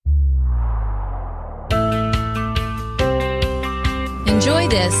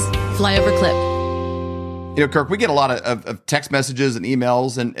this Flyover clip. Kirk, we get a lot of text messages and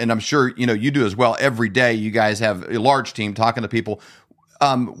emails, and I'm sure, you do as well. Every day, you guys have a large team talking to people.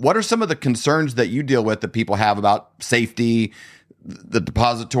 What are some of the concerns that you deal with that people have about safety, the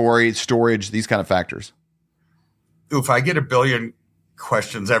depository, storage, these kind of factors? Oof, I get a billion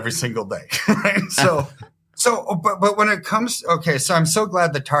questions every single day. Right? But when it comes, so I'm so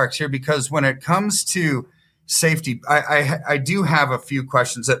glad that Tarek's here, because when it comes to safety, I do have a few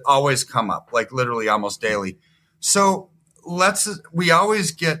questions that always come up, like literally almost daily. So we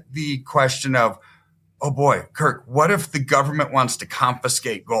always get the question of, oh boy, Kirk, what if the government wants to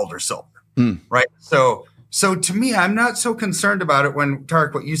confiscate gold or silver? Right? So to me, I'm not so concerned about it when,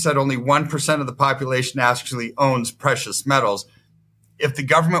 Tarek, what you said, only 1% of the population actually owns precious metals. If the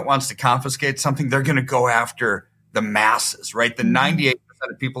government wants to confiscate something, they're going to go after the masses, right? The 98%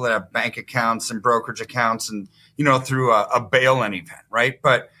 of people that have bank accounts and brokerage accounts and, through a bail-in event, right?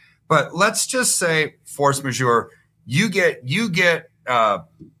 But let's just say force majeure, you get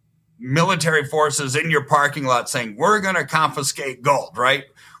military forces in your parking lot saying, we're going to confiscate gold, right?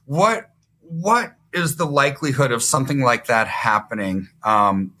 What is the likelihood of something like that happening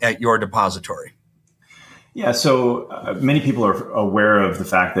at your depository? Yeah, so many people are aware of the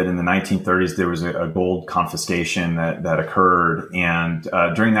fact that in the 1930s, there was a gold confiscation that occurred. And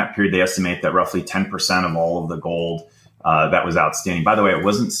during that period, they estimate that roughly 10% of all of the gold that was outstanding. By the way, it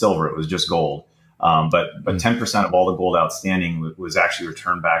wasn't silver, it was just gold. But 10% of all the gold outstanding was actually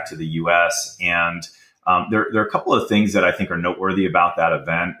returned back to the U.S. And there are a couple of things that I think are noteworthy about that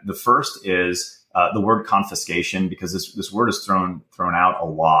event. The first is the word confiscation, because this word is thrown out a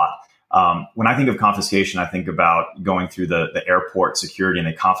lot. When I think of confiscation, I think about going through the airport security and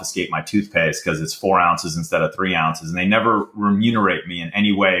they confiscate my toothpaste because it's 4 ounces instead of 3 ounces. And they never remunerate me in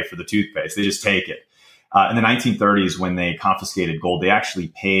any way for the toothpaste. They just take it. In the 1930s, when they confiscated gold, they actually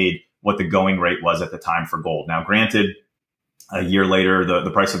paid what the going rate was at the time for gold. Now, granted, a year later,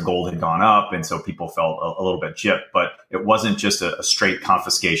 the price of gold had gone up. And so people felt a little bit gypped, but it wasn't just a straight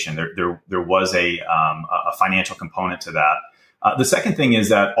confiscation. There was a financial component to that. The second thing is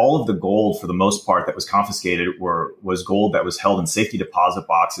that all of the gold, for the most part, that was confiscated was gold that was held in safety deposit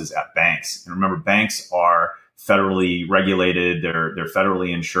boxes at banks. And remember, banks are federally regulated; they're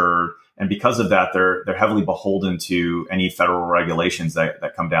federally insured, and because of that, they're heavily beholden to any federal regulations that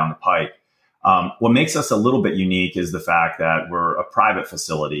come down the pike. What makes us a little bit unique is the fact that we're a private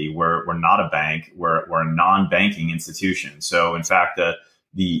facility. We're not a bank. We're a non-banking institution. So, in fact,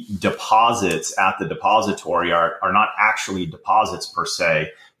 the deposits at the depository are not actually deposits per se.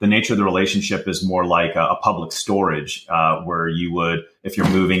 The nature of the relationship is more like a public storage, where you would, if you're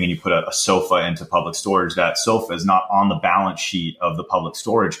moving and you put a sofa into public storage, that sofa is not on the balance sheet of the public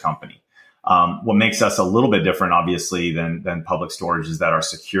storage company. What makes us a little bit different, obviously, than public storage is that our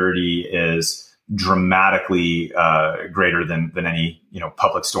security is dramatically greater than any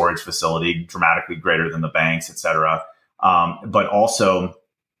public storage facility, dramatically greater than the banks, et cetera. But also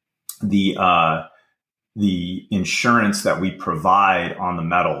the insurance that we provide on the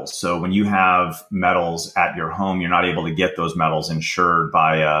metals. So when you have metals at your home, you're not able to get those metals insured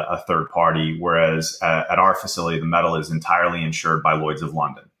by a third party, whereas at our facility, the metal is entirely insured by Lloyd's of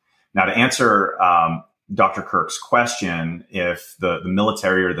London. Now, to answer Dr. Kirk's question, if the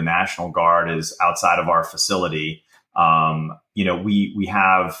military or the National Guard is outside of our facility, we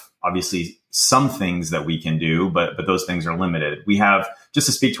have obviously some things that we can do, but those things are limited. We have, just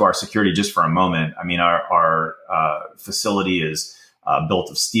to speak to our security just for a moment, I mean, our facility is built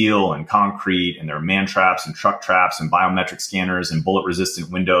of steel and concrete, and there are man traps and truck traps and biometric scanners and bullet resistant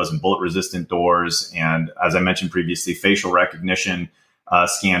windows and bullet resistant doors. And as I mentioned previously, facial recognition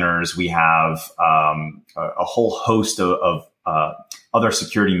scanners. We have a whole host of other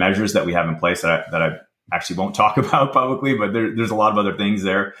security measures that we have in place that I actually won't talk about publicly, but there's a lot of other things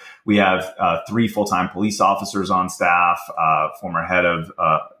there. We have 3 full-time police officers on staff, former head of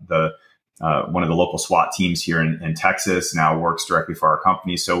one of the local SWAT teams here in Texas, now works directly for our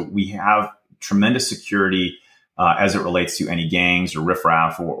company. So we have tremendous security as it relates to any gangs or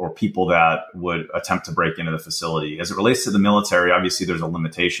riffraff or people that would attempt to break into the facility. As it relates to the military, obviously there's a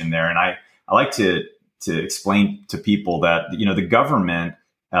limitation there. And I like to explain to people that, the government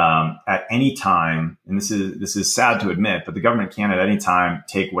at any time, and this is sad to admit, but the government can at any time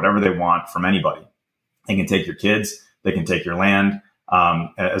take whatever they want from anybody. They can take your kids, they can take your land.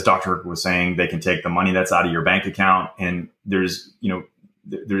 As Dr. Kirk was saying, they can take the money that's out of your bank account. And there's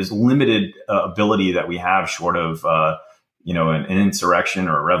limited ability that we have short of, an insurrection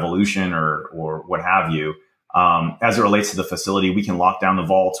or a revolution or what have you. As it relates to the facility, we can lock down the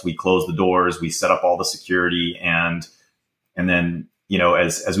vaults, we close the doors, we set up all the security, and then,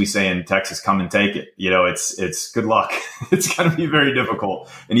 as we say in Texas, come and take it. It's good luck. It's going to be very difficult.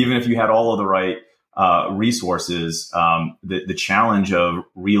 And even if you had all of the right resources, the challenge of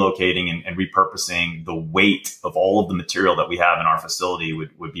relocating and repurposing the weight of all of the material that we have in our facility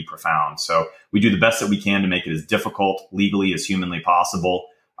would be profound. So we do the best that we can to make it as difficult legally as humanly possible,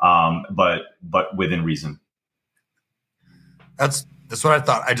 but within reason. That's what I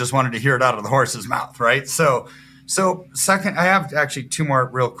thought. I just wanted to hear it out of the horse's mouth, right? So second, I have actually two more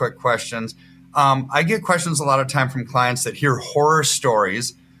real quick questions. I get questions a lot of time from clients that hear horror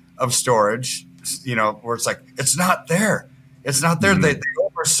stories of storage, where it's like, it's not there. It's not there. Mm-hmm. They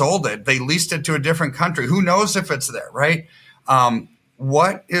oversold it. They leased it to a different country. Who knows if it's there, right?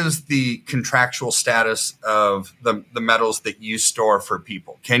 What is the contractual status of the metals that you store for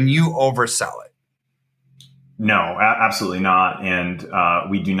people? Can you oversell it? No, absolutely not. And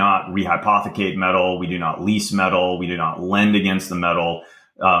we do not rehypothecate metal. We do not lease metal. We do not lend against the metal.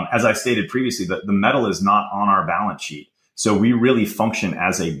 As I stated previously, the metal is not on our balance sheet. So we really function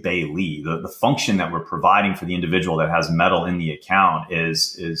as a bailee. The function that we're providing for the individual that has metal in the account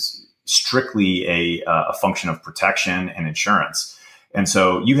is strictly a function of protection and insurance. And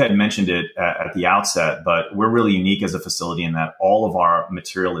so you had mentioned it at the outset, but we're really unique as a facility in that all of our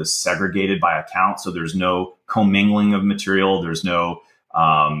material is segregated by account. So there's no commingling of material. There's no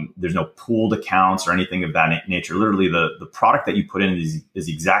pooled accounts or anything of that nature. Literally, the product that you put in is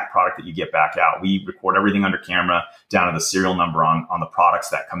the exact product that you get back out. We record everything under camera down to the serial number on the products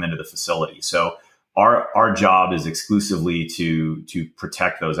that come into the facility. So our job is exclusively to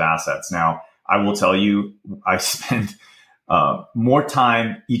protect those assets. Now, I will tell you, I spend more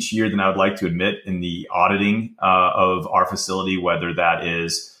time each year than I would like to admit in the auditing of our facility, whether that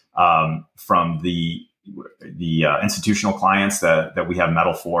is from the institutional clients that we have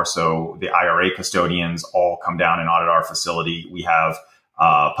metal for. So the IRA custodians all come down and audit our facility. We have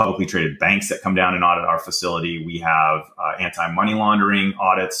publicly traded banks that come down and audit our facility. We have anti-money laundering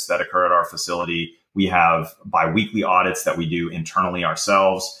audits that occur at our facility. We have biweekly audits that we do internally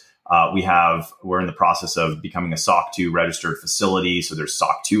ourselves. We're in the process of becoming a SOC 2 registered facility. So there's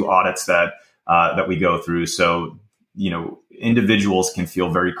SOC 2 audits that we go through. So, individuals can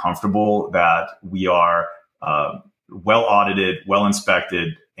feel very comfortable that we are well audited, well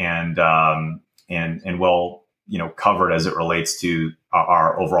inspected, and well, covered as it relates to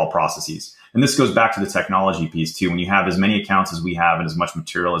our overall processes. And this goes back to the technology piece too. When you have as many accounts as we have and as much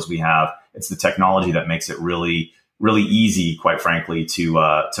material as we have, it's the technology that makes it really easy, quite frankly, to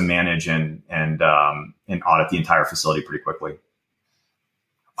manage and audit the entire facility pretty quickly.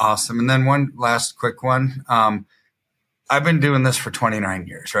 Awesome. And then one last quick one. I've been doing this for 29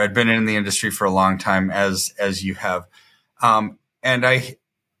 years, right? I've been in the industry for a long time, as you have. And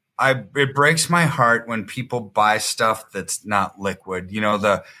it breaks my heart when people buy stuff that's not liquid.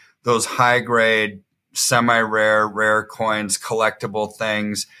 Those high grade, semi-rare, rare coins, collectible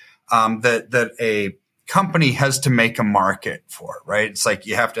things that a company has to make a market for, right? It's like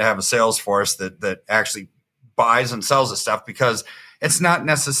you have to have a sales force that actually buys and sells this stuff because it's not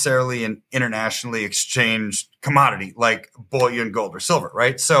necessarily an internationally exchanged commodity like bullion, gold, or silver,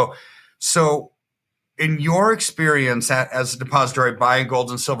 right? So in your experience as a depository buying gold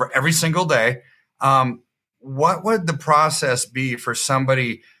and silver every single day, what would the process be for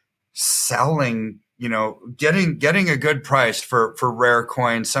somebody selling, getting a good price for rare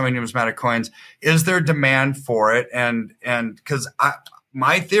coins, semi-numismatic coins? Is there demand for it? And because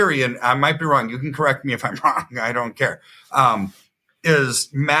my theory, and I might be wrong, you can correct me if I'm wrong, I don't care, is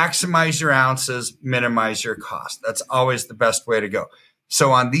maximize your ounces, minimize your cost. That's always the best way to go.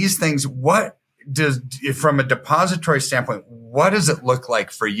 So on these things, from a depository standpoint, what does it look like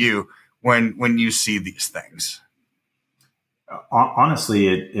for you when you see these things? Honestly,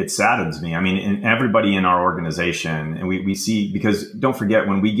 it saddens me. I mean, and everybody in our organization, and we see, because don't forget,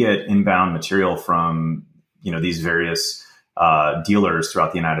 when we get inbound material from, these various dealers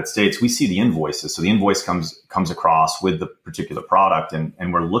throughout the United States, we see the invoices. So the invoice comes across with the particular product,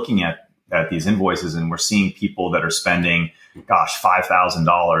 and we're looking at these invoices, and we're seeing people that are spending,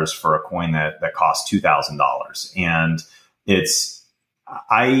 $5,000 for a coin that costs $2,000. And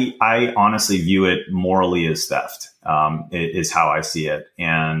I honestly view it morally as theft, is how I see it.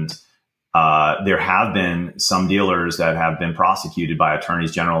 And there have been some dealers that have been prosecuted by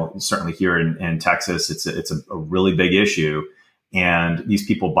attorneys general. Certainly here in Texas, it's a really big issue. And these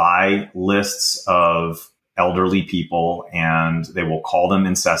people buy lists of elderly people, and they will call them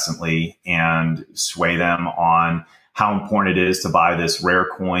incessantly and sway them on how important it is to buy this rare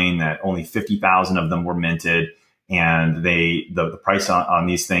coin that only 50,000 of them were minted. and the price on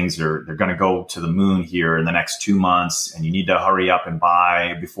these things they're going to go to the moon here in the next 2 months, and you need to hurry up and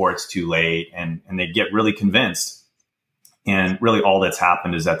buy before it's too late. And they get really convinced. And really all that's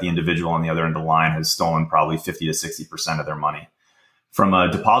happened is that the individual on the other end of the line has stolen probably 50 to 60% of their money. From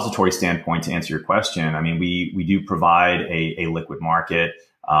a depository standpoint, to answer your question, I mean, we do provide a liquid market.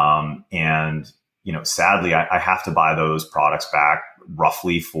 And, sadly, I have to buy those products back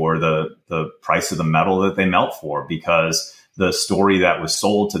roughly for the price of the metal that they melt for, because the story that was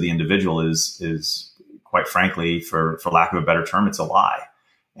sold to the individual is quite frankly, for lack of a better term, it's a lie.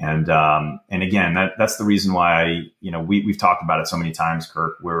 And again, that's the reason why, we've talked about it so many times,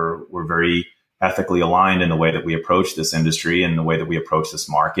 Kirk. We're very ethically aligned in the way that we approach this industry and the way that we approach this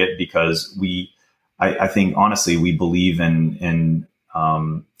market, because I think honestly, we believe in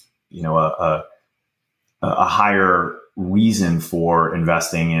a higher reason for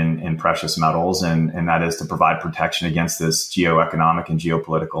investing in precious metals, and that is to provide protection against this geoeconomic and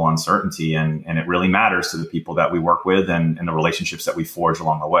geopolitical uncertainty. And it really matters to the people that we work with and the relationships that we forge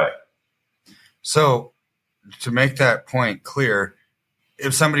along the way. So to make that point clear,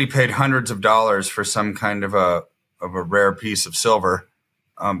 if somebody paid hundreds of dollars for some kind of a rare piece of silver,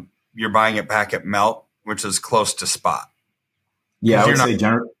 you're buying it back at melt, which is close to spot. Yeah, I would say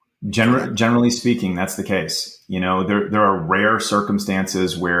generally speaking, that's the case. There are rare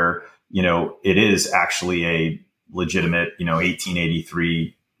circumstances where, it is actually a legitimate,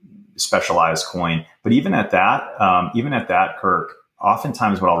 1883 specialized coin. But even at that, Kirk,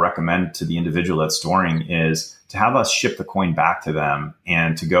 oftentimes what I'll recommend to the individual that's storing is to have us ship the coin back to them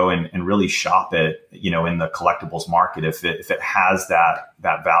and to go and really shop it, in the collectibles market if it has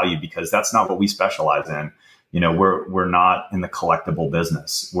that value, because that's not what we specialize in. We're not in the collectible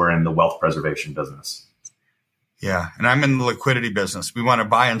business. We're in the wealth preservation business. Yeah. And I'm in the liquidity business. We want to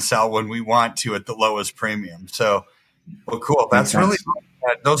buy and sell when we want to at the lowest premium. So, well, cool. That's really,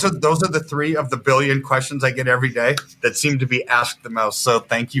 those are the 3 of the billion questions I get every day that seem to be asked the most. So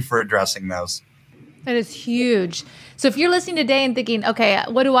thank you for addressing those. That is huge. So if you're listening today and thinking, okay,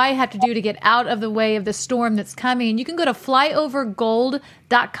 what do I have to do to get out of the way of the storm that's coming? You can go to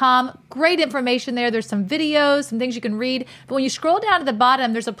flyovergold.com. Great information there. There's some videos, some things you can read. But when you scroll down to the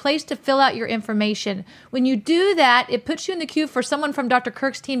bottom, there's a place to fill out your information. When you do that, it puts you in the queue for someone from Dr.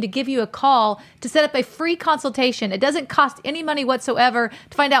 Kirk's team to give you a call to set up a free consultation. It doesn't cost any money whatsoever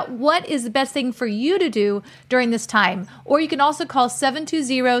to find out what is the best thing for you to do during this time. Or you can also call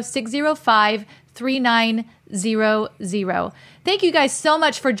 720-605-3900. Thank you guys so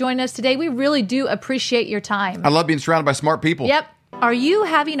much for joining us today. We really do appreciate your time. I love being surrounded by smart people. Yep. Are you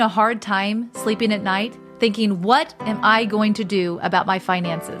having a hard time sleeping at night, thinking, what am I going to do about my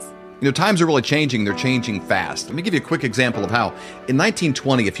finances? Times are really changing. They're changing fast. Let me give you a quick example of how. In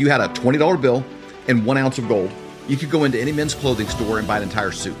 1920, if you had a $20 bill and 1 ounce of gold, you could go into any men's clothing store and buy an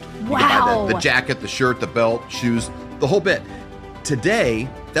entire suit. Wow. You could buy the jacket, the shirt, the belt, shoes, the whole bit. Today,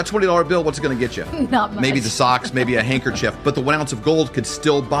 that $20 bill, what's it going to get you? Not much. Maybe the socks, maybe a handkerchief, but the 1 ounce of gold could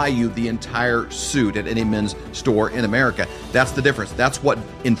still buy you the entire suit at any men's store in America. That's the difference. That's what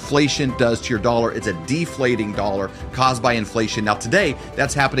inflation does to your dollar. It's a deflating dollar caused by inflation. Now today,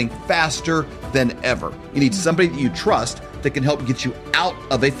 that's happening faster than ever. You need somebody that you trust that can help get you out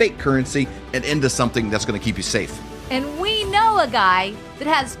of a fake currency and into something that's going to keep you safe. And we know a guy that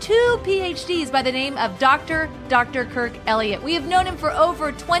has 2 PhDs by the name of Dr. Kirk Elliott. We have known him for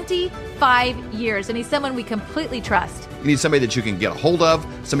over 25 years, and he's someone we completely trust. You need somebody that you can get a hold of,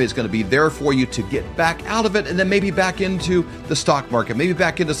 somebody that's going to be there for you to get back out of it, and then maybe back into the stock market, maybe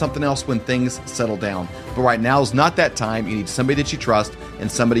back into something else when things settle down. But right now is not that time. You need somebody that you trust and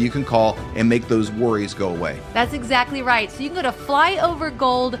somebody you can call and make those worries go away. That's exactly right. So you can go to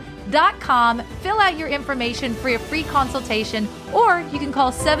flyovergold.com, fill out your information for a free consultation, or you can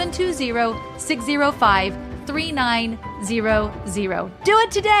call 720-605-3900. Do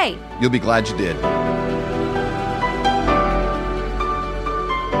it today. You'll be glad you did.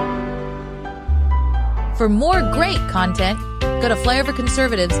 For more great content, go to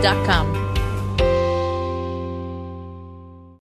flyoverconservatives.com.